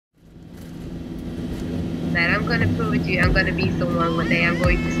that I'm going to prove it to you. I'm going to be someone one day. I'm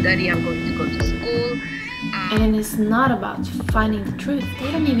going to study. I'm going to go to school. And it's not about finding the truth.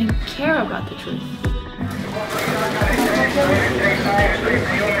 They don't even care about the truth.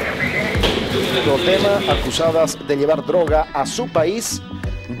 Tema acusadas de llevar droga a su país,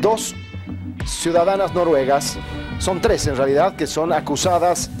 2 ciudadanas noruegas, son 3 en realidad, que son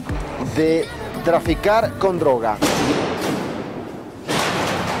acusadas de traficar con droga.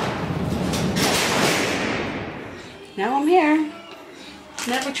 Now I'm here.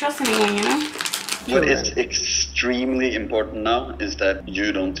 Never trust anyone, you know? What is extremely important now is that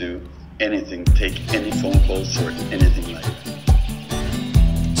you don't do anything, take any phone calls or anything like that.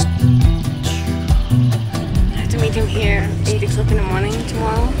 I have to meet him here 8 o'clock in the morning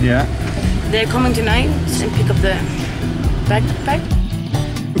tomorrow. Yeah. They're coming tonight and pick up the backpack.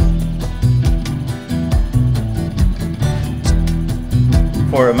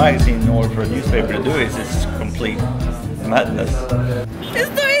 For a magazine or for a newspaper to do it, it's complete madness.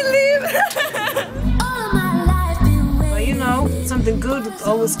 Well, you know, something good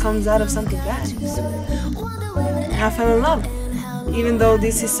always comes out of something bad. I fell in love. Even though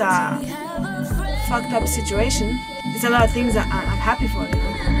this is a fucked up situation, there's a lot of things that I'm happy for, you know?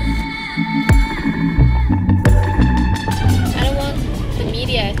 I don't want the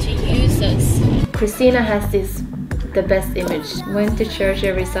media to use us. Christina has the best image. Went to church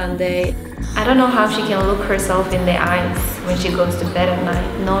every Sunday. I don't know how she can look herself in the eyes when she goes to bed at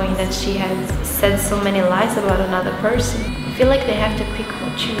night, knowing that she has said so many lies about another person. I feel like they have to pick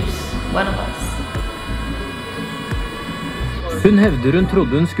or choose one of us. Hun hevder hun trodde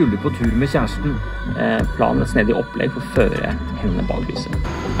hun skulle på tur med kjæresten. Planen snedig opplegg for å føre henne bak lyset.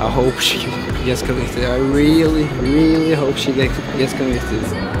 I hope she gets convicted. I really hope she gets convicted.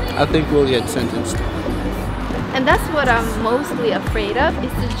 I think we'll get sentenced. And that's what I'm mostly afraid of.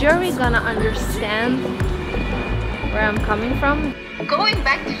 Is the jury gonna understand where I'm coming from? Going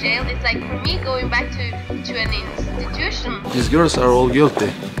back to jail is like, for me, going back to an institution. These girls are all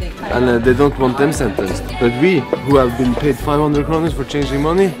guilty, and they don't want them sentenced. But we, who have been paid 500 kroner for changing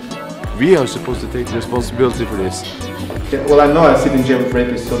money, we are supposed to take the responsibility for this. Yeah, well, I know I sit in jail with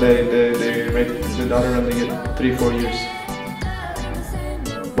rapists, so they rape the daughter and they get 3-4 years.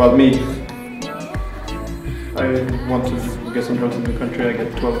 Well, me, I want to get some drugs in the country, I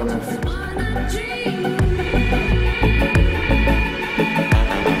get 12.5 years.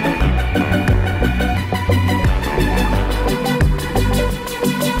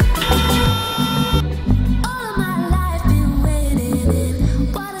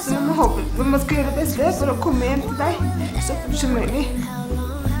 Man skal gjøre det beste for å komme hjem til deg så fort som mulig.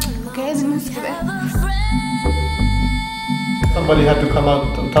 Ok, så må huske det. Somebody had to come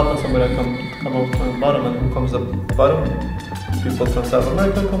out on top and somebody had to come out on the bottom, and who comes up bottom? People from South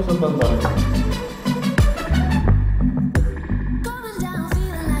America comes up on bottom.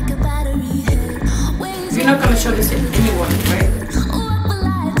 You're not going to show this to anyone, right?